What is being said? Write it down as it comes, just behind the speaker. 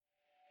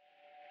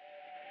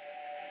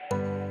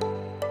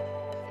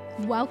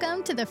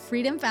Welcome to the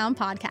Freedom Found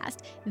Podcast,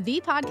 the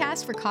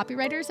podcast for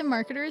copywriters and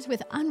marketers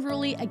with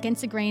unruly,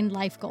 against-the-grain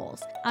life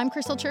goals. I'm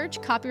Crystal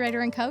Church,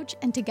 copywriter and coach,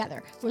 and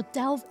together we'll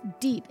delve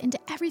deep into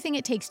everything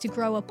it takes to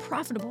grow a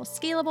profitable,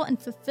 scalable, and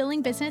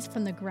fulfilling business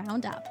from the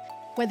ground up.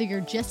 Whether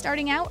you're just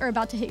starting out or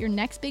about to hit your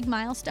next big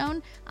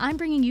milestone, I'm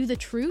bringing you the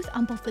truth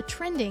on both the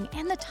trending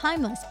and the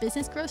timeless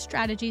business growth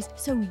strategies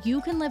so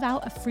you can live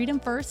out a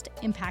freedom-first,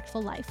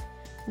 impactful life.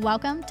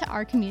 Welcome to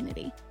our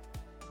community.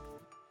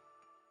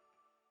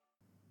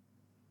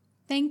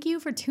 Thank you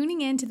for tuning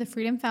in to the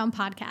Freedom Found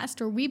podcast,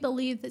 where we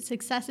believe that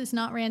success is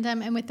not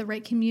random, and with the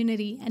right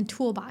community and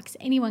toolbox,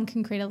 anyone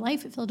can create a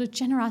life filled with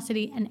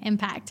generosity and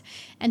impact.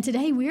 And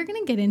today we are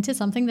going to get into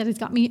something that has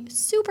got me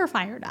super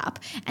fired up,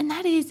 and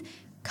that is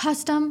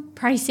custom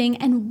pricing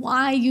and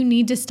why you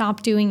need to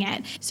stop doing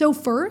it. So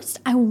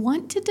first, I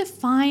want to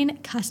define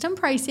custom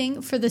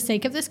pricing for the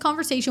sake of this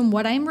conversation,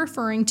 what I'm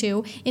referring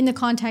to in the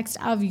context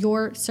of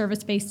your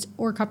service-based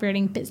or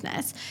copywriting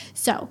business.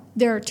 So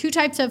there are two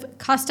types of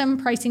custom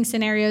pricing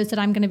scenarios that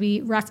I'm going to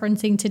be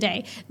referencing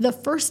today. The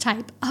first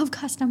type of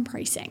custom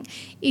pricing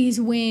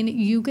is when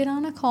you get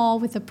on a call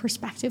with a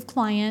prospective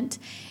client.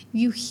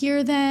 You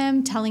hear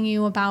them telling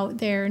you about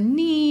their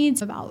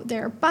needs, about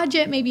their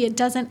budget. Maybe it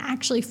doesn't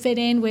actually fit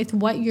in with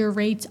what your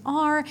rates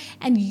are.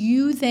 And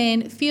you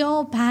then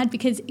feel bad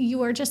because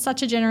you are just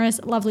such a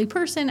generous, lovely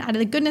person. Out of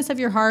the goodness of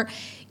your heart,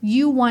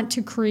 you want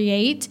to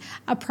create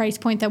a price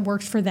point that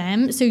works for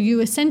them. So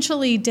you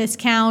essentially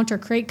discount or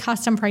create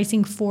custom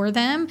pricing for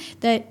them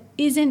that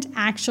isn't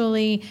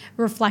actually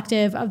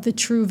reflective of the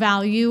true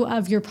value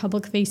of your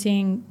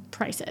public-facing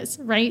prices,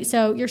 right?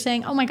 So you're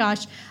saying, oh my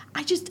gosh,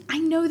 I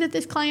know that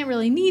this client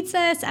really needs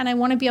this and I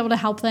want to be able to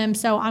help them.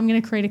 So I'm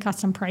going to create a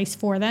custom price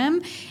for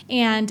them.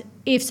 And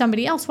if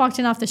somebody else walked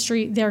in off the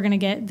street, they're going to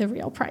get the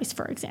real price,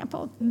 for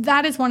example.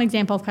 That is one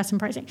example of custom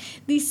pricing.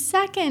 The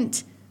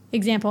second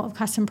example of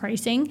custom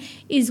pricing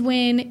is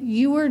when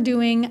you are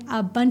doing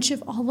a bunch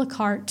of a la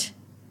carte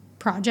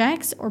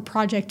projects or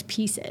project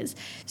pieces.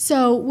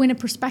 So when a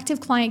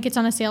prospective client gets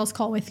on a sales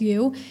call with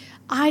you,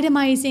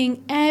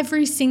 itemizing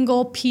every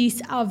single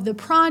piece of the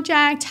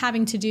project,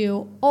 having to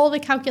do all the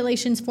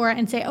calculations for it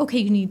and say, okay,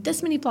 you need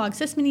this many blogs,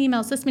 this many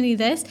emails, this many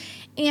this.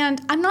 And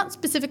I'm not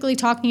specifically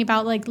talking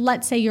about, like,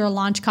 let's say you're a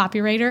launch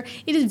copywriter.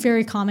 It is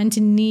very common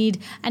to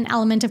need an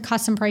element of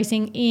custom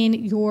pricing in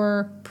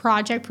your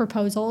project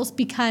proposals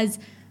because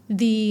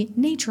the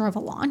nature of a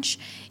launch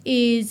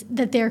is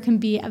that there can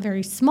be a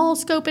very small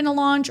scope in a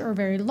launch or a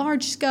very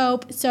large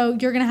scope. So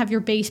you're going to have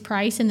your base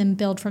price and then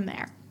build from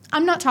there.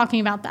 I'm not talking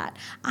about that.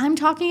 I'm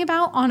talking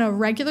about on a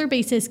regular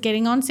basis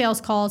getting on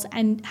sales calls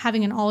and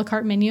having an a la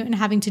carte menu and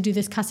having to do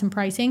this custom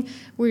pricing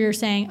where you're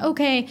saying,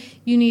 okay,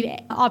 you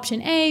need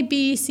option A,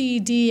 B, C,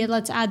 D,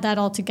 let's add that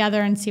all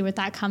together and see what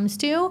that comes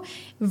to,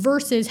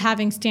 versus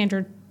having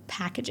standard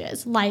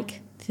packages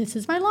like this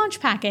is my launch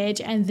package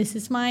and this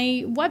is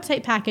my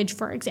website package,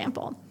 for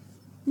example.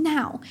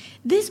 Now,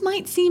 this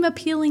might seem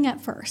appealing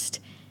at first,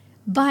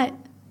 but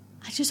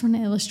I just want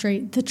to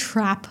illustrate the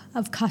trap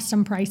of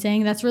custom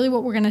pricing. That's really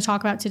what we're going to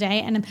talk about today.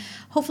 And I'm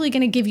hopefully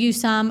going to give you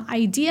some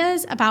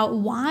ideas about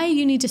why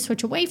you need to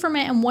switch away from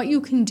it and what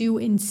you can do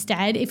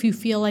instead if you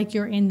feel like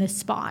you're in this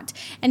spot.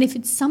 And if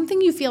it's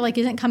something you feel like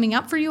isn't coming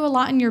up for you a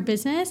lot in your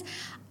business,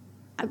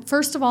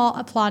 first of all,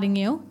 applauding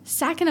you.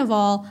 Second of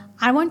all,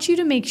 I want you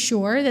to make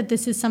sure that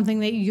this is something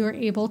that you're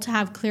able to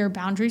have clear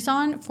boundaries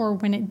on for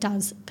when it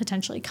does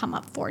potentially come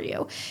up for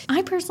you.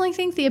 I personally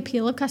think the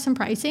appeal of custom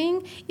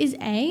pricing is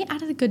A,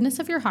 out of the goodness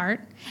of your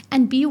heart,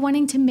 and B,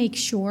 wanting to make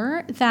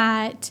sure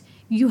that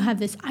you have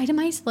this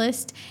itemized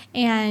list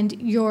and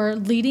you're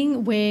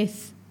leading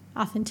with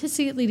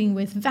authenticity, leading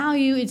with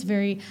value. It's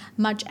very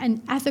much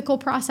an ethical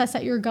process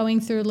that you're going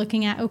through,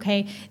 looking at,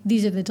 okay,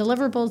 these are the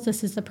deliverables,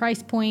 this is the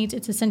price point.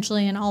 It's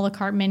essentially an a la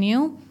carte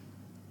menu.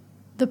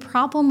 The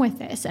problem with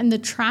this and the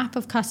trap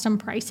of custom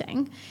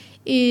pricing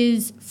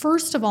is,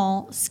 first of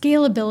all,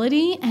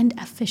 scalability and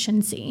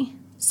efficiency.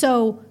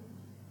 So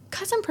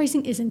custom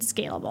pricing isn't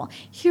scalable.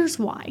 Here's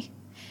why.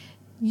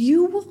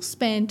 You will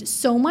spend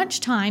so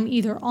much time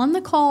either on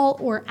the call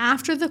or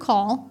after the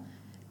call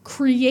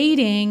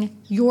creating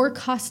your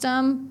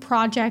custom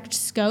project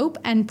scope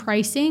and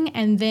pricing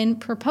and then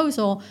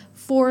proposal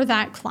for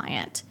that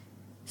client.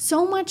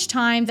 So much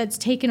time that's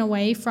taken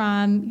away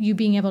from you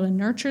being able to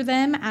nurture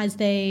them as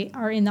they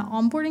are in the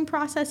onboarding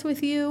process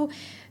with you.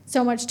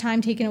 So much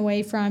time taken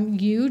away from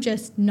you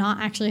just not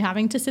actually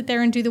having to sit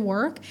there and do the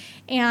work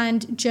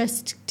and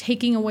just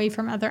taking away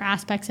from other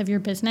aspects of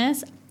your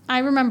business. I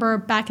remember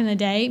back in the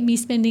day, me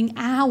spending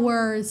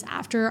hours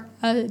after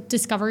a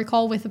discovery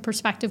call with a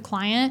prospective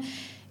client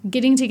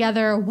getting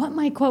together what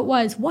my quote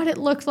was, what it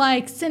looked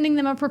like, sending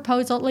them a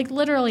proposal, like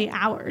literally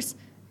hours,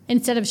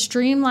 instead of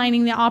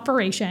streamlining the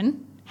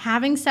operation,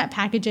 having set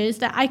packages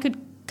that I could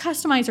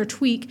customize or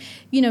tweak,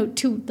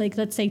 to, like,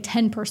 let's say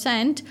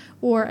 10%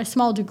 or a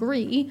small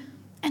degree,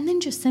 and then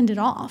just send it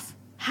off.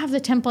 have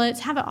the templates,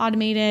 have it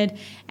automated,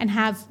 and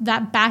have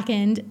that back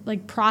end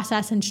like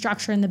process and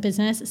structure in the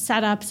business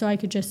set up so I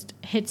could just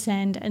hit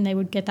send and they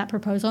would get that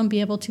proposal and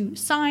be able to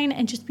sign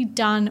and just be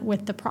done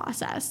with the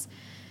process.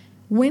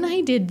 When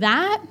I did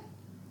that,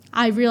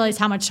 I realized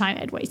how much time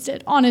I'd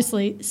wasted.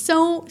 Honestly,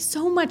 so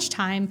much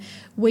time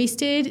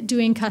wasted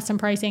doing custom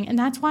pricing. And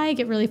that's why I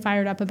get really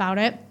fired up about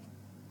it.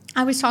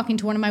 I was talking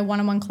to one of my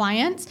one-on-one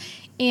clients,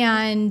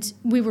 and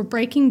we were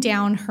breaking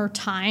down her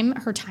time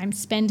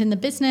spent in the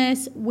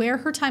business, where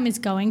her time is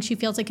going. She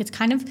feels like it's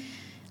kind of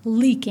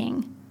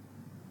leaking,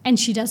 and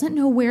she doesn't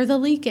know where the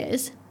leak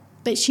is,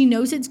 but she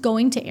knows it's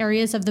going to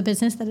areas of the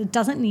business that it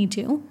doesn't need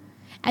to,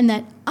 and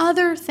that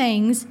other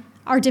things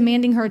are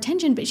demanding her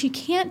attention, but she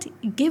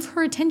can't give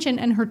her attention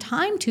and her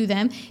time to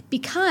them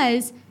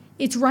because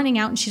it's running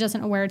out and she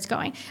doesn't know where it's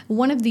going.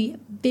 One of the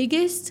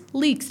biggest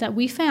leaks that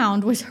we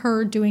found was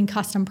her doing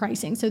custom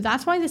pricing. So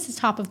that's why this is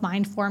top of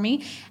mind for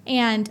me.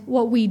 And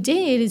what we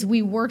did is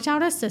we worked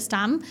out a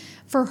system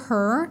for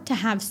her to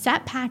have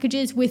set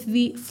packages with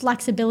the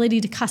flexibility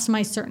to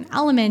customize certain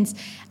elements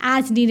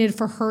as needed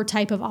for her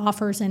type of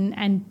offers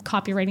and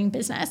copywriting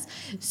business.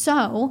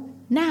 So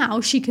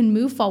now she can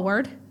move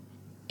forward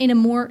in a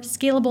more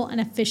scalable and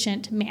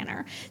efficient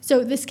manner.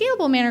 So the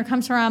scalable manner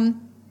comes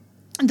from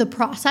the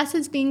process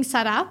is being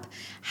set up,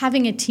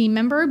 having a team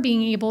member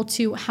being able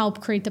to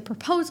help create the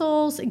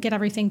proposals, get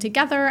everything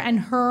together, and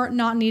her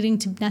not needing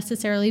to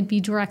necessarily be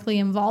directly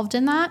involved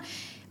in that.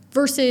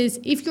 Versus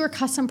if you're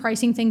custom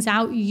pricing things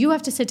out, you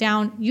have to sit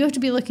down, you have to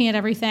be looking at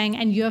everything,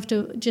 and you have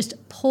to just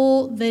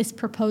pull this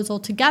proposal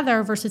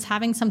together versus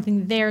having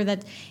something there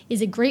that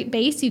is a great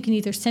base. You can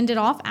either send it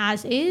off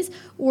as is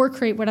or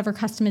create whatever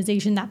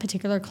customization that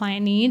particular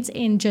client needs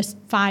in just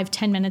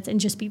 5-10 minutes and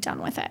just be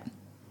done with it.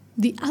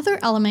 The other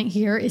element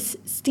here is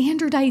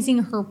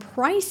standardizing her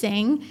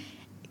pricing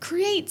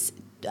creates,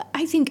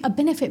 I think, a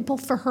benefit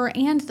both for her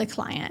and the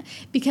client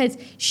because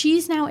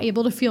she's now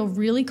able to feel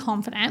really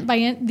confident.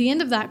 By the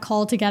end of that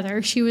call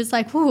together, she was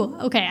like, "Whoa,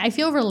 okay, I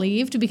feel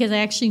relieved because I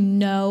actually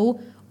know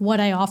what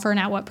I offer and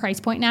at what price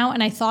point now."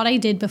 And I thought I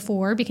did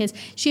before because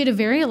she had a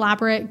very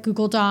elaborate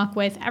Google Doc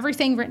with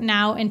everything written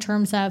out in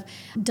terms of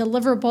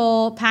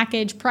deliverable,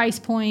 package, price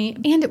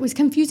point. And it was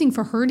confusing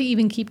for her to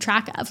even keep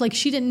track of. Like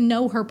she didn't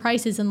know her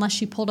prices unless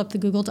she pulled up the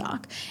Google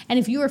Doc. And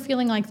if you are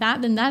feeling like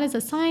that, then that is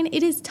a sign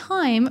it is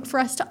time for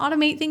us to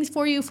automate things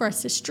for you, for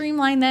us to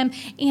streamline them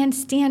and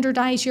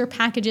standardize your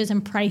packages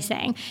and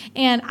pricing.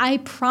 And I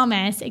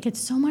promise it gets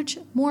so much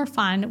more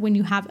fun when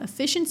you have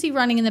efficiency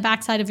running in the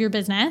backside of your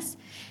business.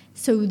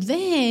 So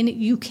then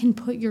you can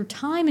put your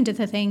time into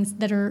the things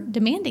that are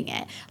demanding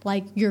it,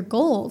 like your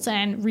goals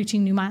and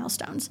reaching new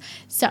milestones.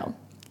 So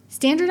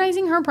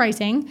standardizing her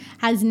pricing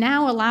has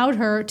now allowed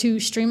her to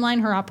streamline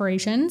her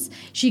operations.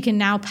 She can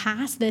now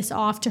pass this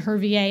off to her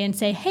VA and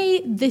say,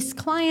 "Hey, this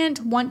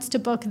client wants to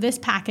book this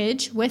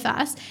package with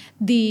us."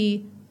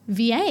 The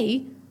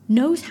VA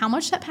knows how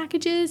much that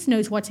package is,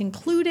 knows what's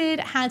included,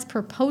 has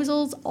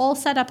proposals all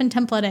set up and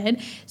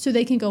templated so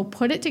they can go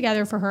put it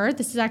together for her.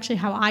 This is actually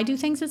how I do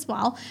things as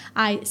well.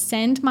 I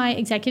send my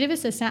executive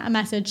assistant a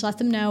message, let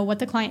them know what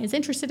the client is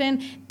interested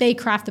in. They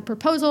craft the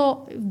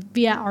proposal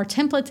via our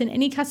templates and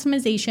any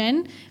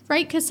customization,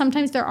 right? Because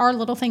sometimes there are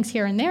little things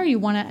here and there you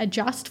want to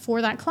adjust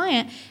for that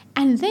client,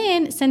 and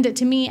then send it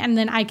to me, and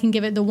then I can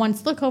give it the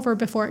once look over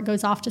before it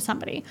goes off to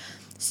somebody.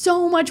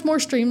 So much more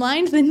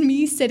streamlined than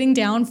me sitting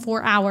down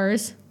for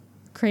hours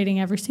creating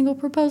every single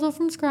proposal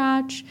from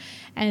scratch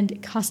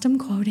and custom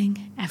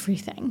quoting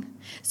everything.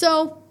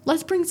 So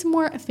let's bring some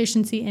more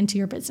efficiency into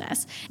your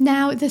business.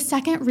 Now, the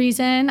second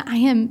reason I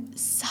am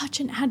such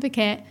an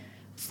advocate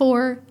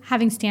for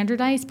having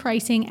standardized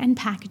pricing and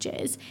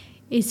packages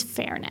is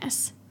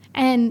fairness.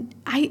 And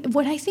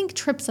what I think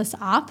trips us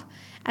up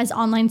as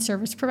online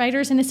service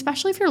providers, and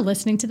especially if you're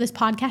listening to this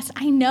podcast,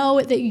 I know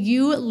that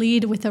you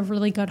lead with a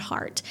really good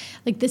heart.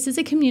 Like this is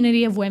a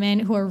community of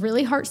women who are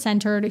really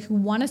heart-centered, who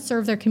want to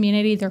serve their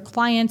community, their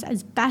clients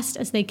as best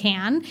as they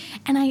can.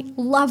 And I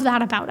love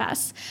that about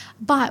us.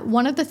 But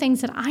one of the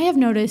things that I have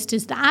noticed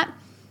is that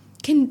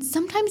can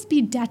sometimes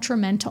be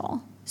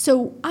detrimental.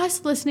 So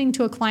us listening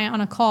to a client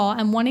on a call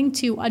and wanting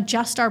to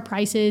adjust our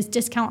prices,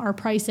 discount our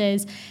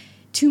prices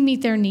to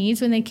meet their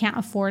needs when they can't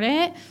afford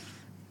it,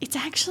 it's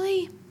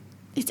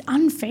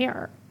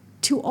unfair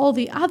to all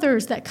the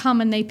others that come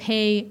and they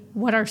pay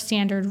what our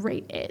standard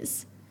rate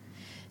is.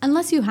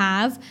 Unless you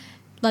have,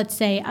 let's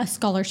say, a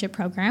scholarship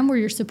program where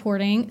you're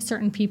supporting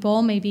certain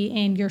people, maybe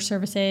in your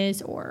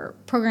services or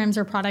programs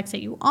or products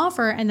that you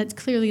offer, and that's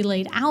clearly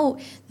laid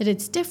out that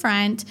it's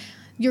different,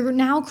 you're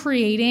now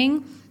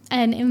creating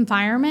an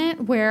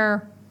environment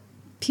where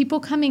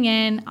people coming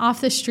in off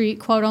the street,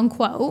 quote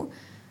unquote,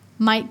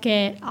 might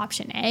get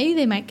option A,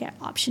 they might get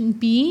option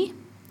B.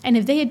 And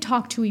if they had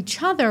talked to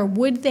each other,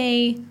 would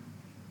they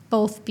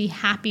both be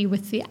happy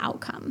with the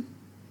outcome?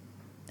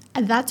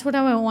 And that's what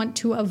I want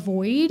to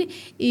avoid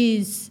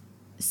is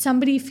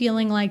somebody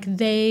feeling like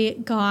they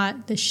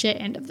got the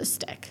shit end of the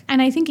stick.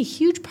 And I think a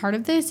huge part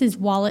of this is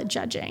wallet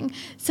judging.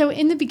 So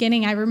in the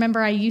beginning, I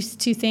remember I used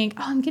to think,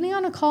 oh, I'm getting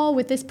on a call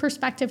with this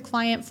prospective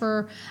client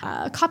for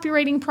a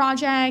copywriting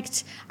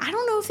project. I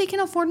don't know if they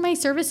can afford my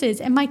services.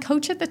 And my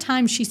coach at the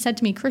time, she said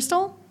to me,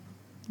 Crystal,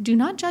 do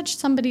not judge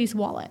somebody's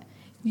wallet.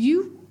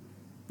 You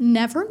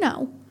never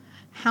know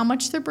how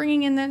much they're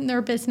bringing in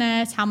their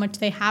business, how much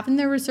they have in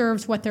their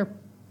reserves, what they're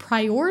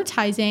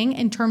prioritizing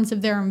in terms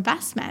of their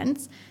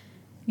investments.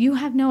 You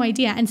have no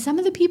idea. And some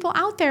of the people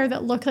out there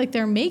that look like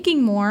they're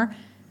making more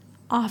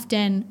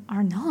often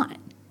are not.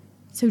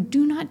 So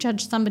do not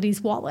judge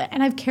somebody's wallet.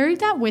 And I've carried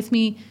that with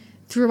me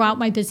throughout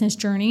my business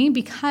journey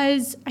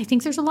because I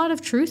think there's a lot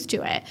of truth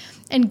to it.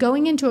 And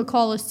going into a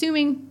call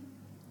assuming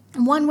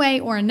one way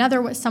or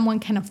another what someone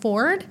can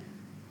afford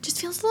just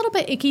feels a little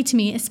bit icky to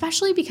me,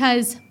 especially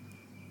because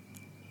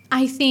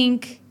I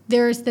think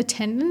there's the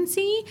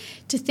tendency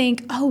to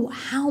think, oh,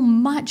 how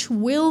much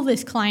will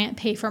this client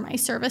pay for my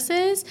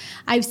services?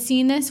 I've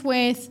seen this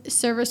with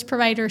service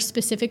providers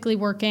specifically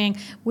working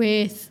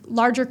with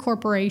larger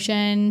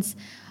corporations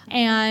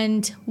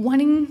and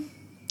wanting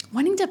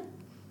to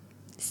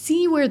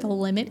see where the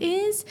limit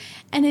is.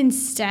 And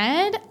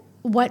instead,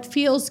 what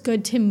feels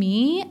good to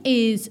me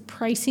is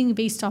pricing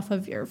based off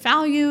of your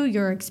value,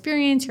 your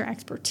experience, your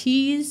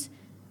expertise,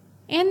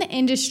 and the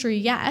industry,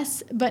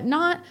 yes, but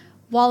not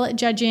wallet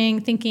judging,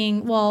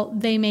 thinking, well,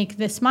 they make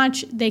this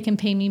much, they can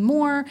pay me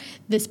more,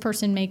 this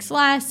person makes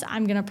less,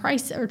 I'm going to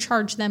price or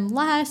charge them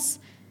less.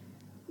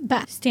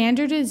 But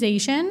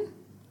standardization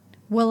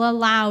will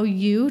allow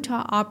you to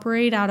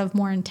operate out of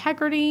more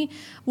integrity,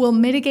 will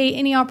mitigate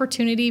any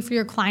opportunity for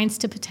your clients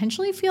to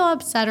potentially feel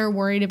upset or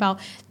worried about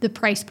the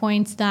price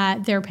points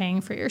that they're paying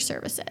for your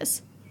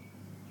services.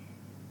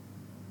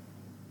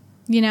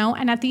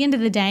 And at the end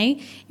of the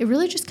day, it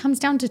really just comes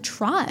down to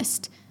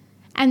trust.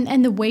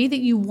 And the way that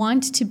you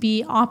want to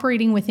be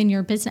operating within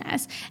your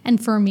business.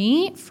 And for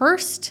me,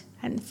 first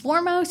and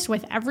foremost,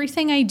 with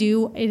everything I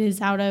do, it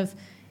is out of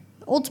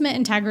ultimate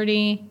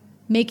integrity,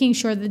 making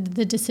sure that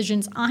the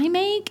decisions I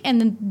make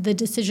and the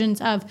decisions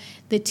of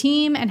the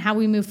team and how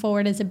we move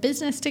forward as a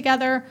business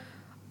together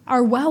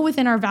are well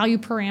within our value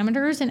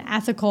parameters and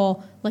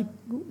ethical, like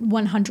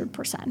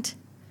 100%.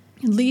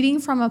 Leading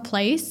from a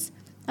place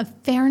of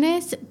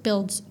fairness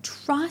builds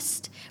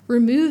trust,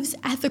 removes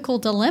ethical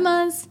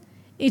dilemmas.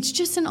 It's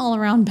just an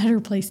all-around better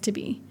place to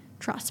be.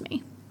 Trust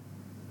me.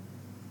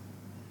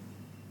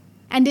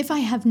 And if I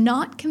have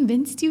not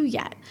convinced you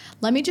yet,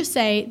 let me just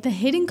say the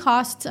hidden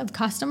costs of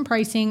custom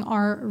pricing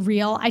are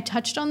real. I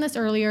touched on this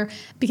earlier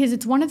because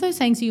it's one of those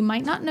things you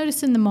might not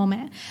notice in the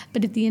moment,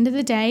 but at the end of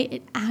the day,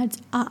 it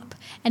adds up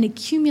and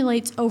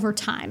accumulates over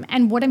time.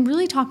 And what I'm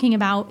really talking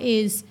about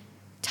is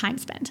time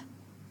spent.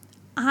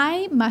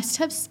 I must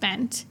have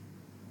spent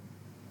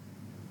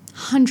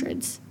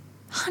hundreds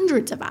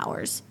of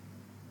hours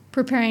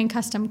preparing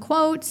custom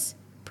quotes,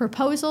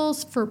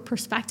 proposals for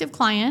prospective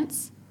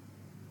clients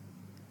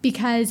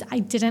because I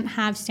didn't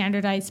have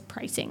standardized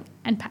pricing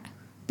and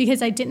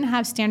because I didn't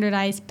have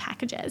standardized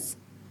packages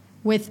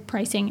with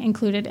pricing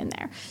included in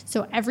there.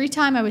 So every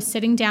time I was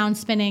sitting down,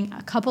 spending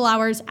a couple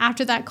hours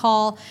after that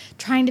call,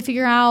 trying to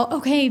figure out,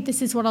 okay,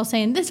 this is what I'll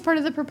say in this part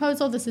of the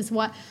proposal, this is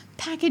what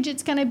package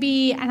it's gonna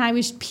be, and I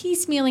was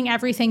piecemealing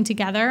everything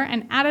together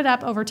and added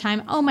up over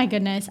time. Oh my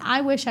goodness,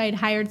 I wish I had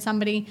hired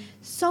somebody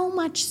so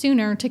much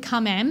sooner to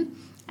come in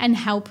and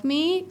help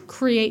me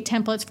create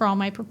templates for all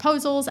my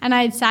proposals. And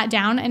I had sat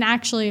down and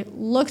actually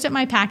looked at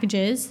my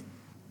packages,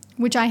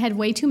 which I had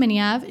way too many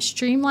of,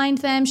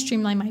 streamlined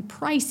my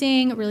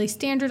pricing, really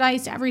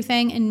standardized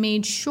everything, and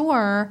made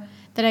sure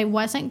that I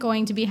wasn't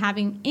going to be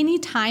having any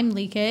time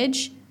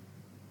leakage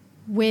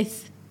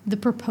with the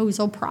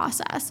proposal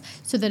process.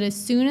 So that as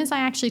soon as I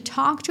actually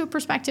talked to a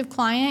prospective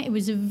client, it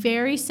was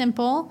very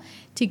simple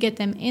to get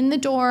them in the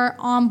door,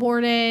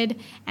 onboarded,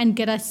 and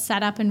get us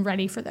set up and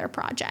ready for their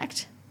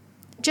project.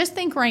 Just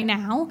think right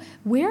now,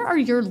 where are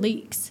your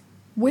leaks?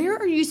 Where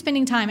are you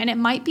spending time? And it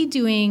might be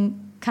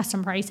doing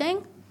custom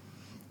pricing.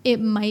 It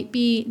might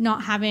be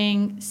not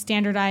having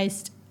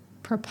standardized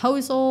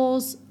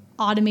proposals,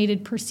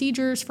 automated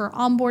procedures for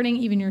onboarding,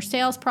 even your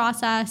sales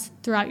process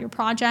throughout your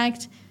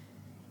project.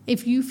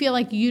 If you feel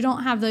like you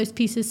don't have those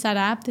pieces set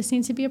up, this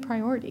needs to be a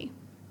priority.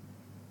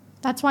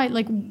 That's why,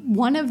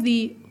 one of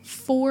the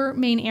 4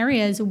 main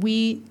areas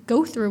we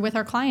go through with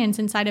our clients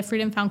inside of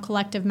Freedom Found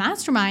Collective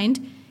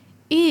Mastermind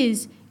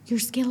is your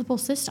scalable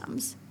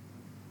systems.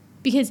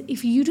 Because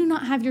if you do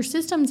not have your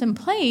systems in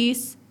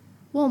place,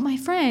 well, my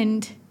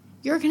friend,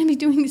 you're going to be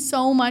doing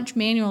so much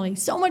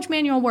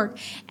manual work.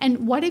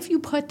 And what if you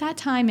put that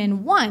time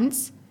in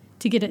once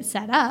to get it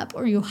set up,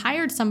 or you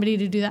hired somebody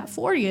to do that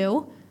for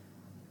you?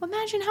 Well,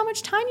 imagine how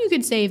much time you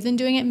could save than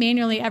doing it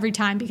manually every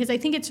time. Because I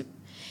think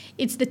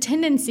it's the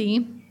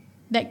tendency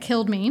that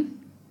killed me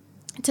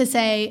to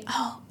say,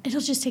 oh, it'll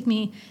just take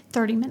me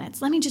 30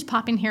 minutes. Let me just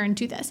pop in here and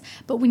do this.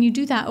 But when you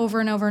do that over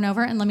and over and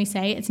over, and let me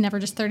say, it's never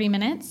just 30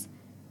 minutes,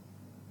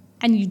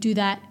 and you do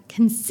that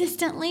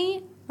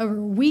consistently over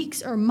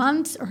weeks or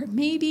months or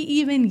maybe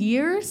even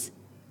years,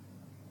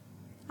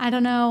 I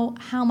don't know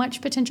how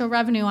much potential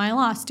revenue I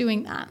lost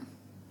doing that.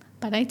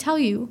 But I tell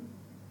you,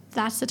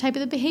 that's the type of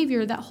the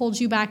behavior that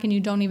holds you back and you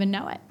don't even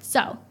know it.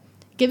 So,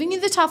 giving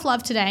you the tough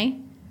love today.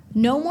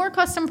 No more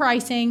custom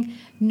pricing,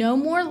 no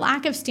more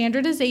lack of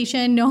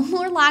standardization, no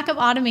more lack of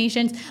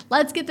automations.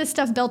 Let's get this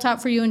stuff built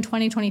out for you in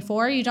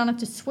 2024. You don't have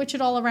to switch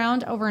it all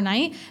around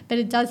overnight, but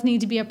it does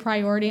need to be a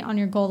priority on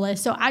your goal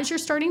list. So as you're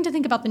starting to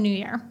think about the new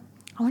year,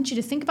 I want you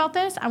to think about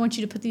this. I want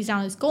you to put these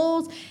down as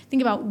goals.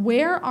 Think about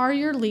where are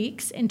your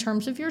leaks in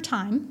terms of your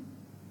time,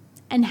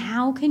 and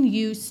how can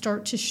you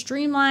start to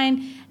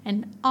streamline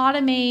and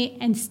automate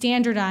and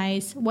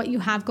standardize what you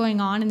have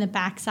going on in the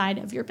backside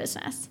of your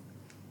business.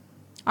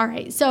 All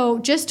right, so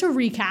just to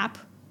recap,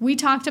 we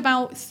talked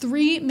about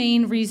 3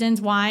 main reasons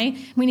why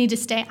we need to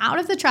stay out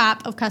of the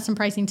trap of custom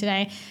pricing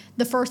today.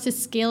 The first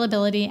is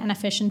scalability and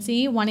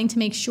efficiency, wanting to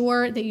make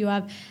sure that you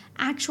have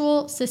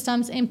actual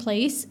systems in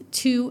place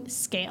to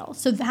scale.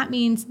 So that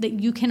means that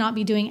you cannot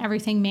be doing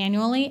everything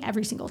manually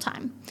every single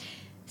time.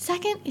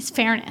 Second is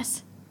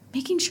fairness,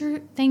 making sure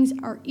things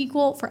are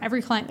equal for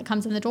every client that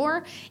comes in the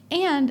door.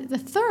 And the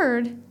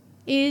third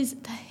is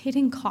the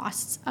hidden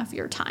costs of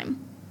your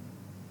time.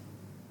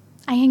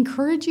 I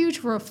encourage you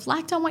to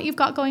reflect on what you've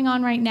got going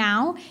on right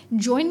now.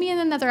 Join me in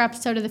another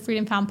episode of the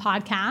Freedom Found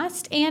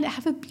podcast, and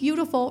have a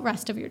beautiful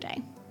rest of your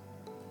day.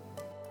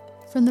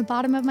 From the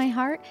bottom of my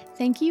heart,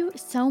 thank you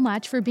so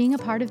much for being a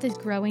part of this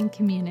growing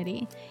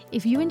community.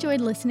 If you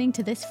enjoyed listening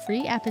to this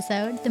free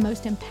episode, the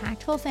most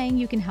impactful thing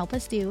you can help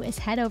us do is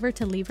head over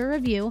to leave a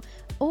review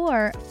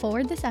or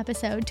forward this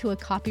episode to a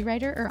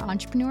copywriter or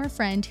entrepreneur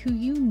friend who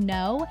you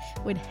know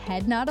would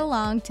head nod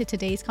along to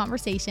today's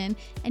conversation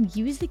and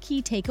use the key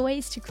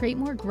takeaways to create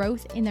more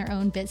growth in their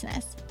own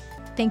business.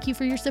 Thank you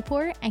for your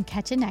support, and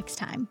catch you next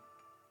time.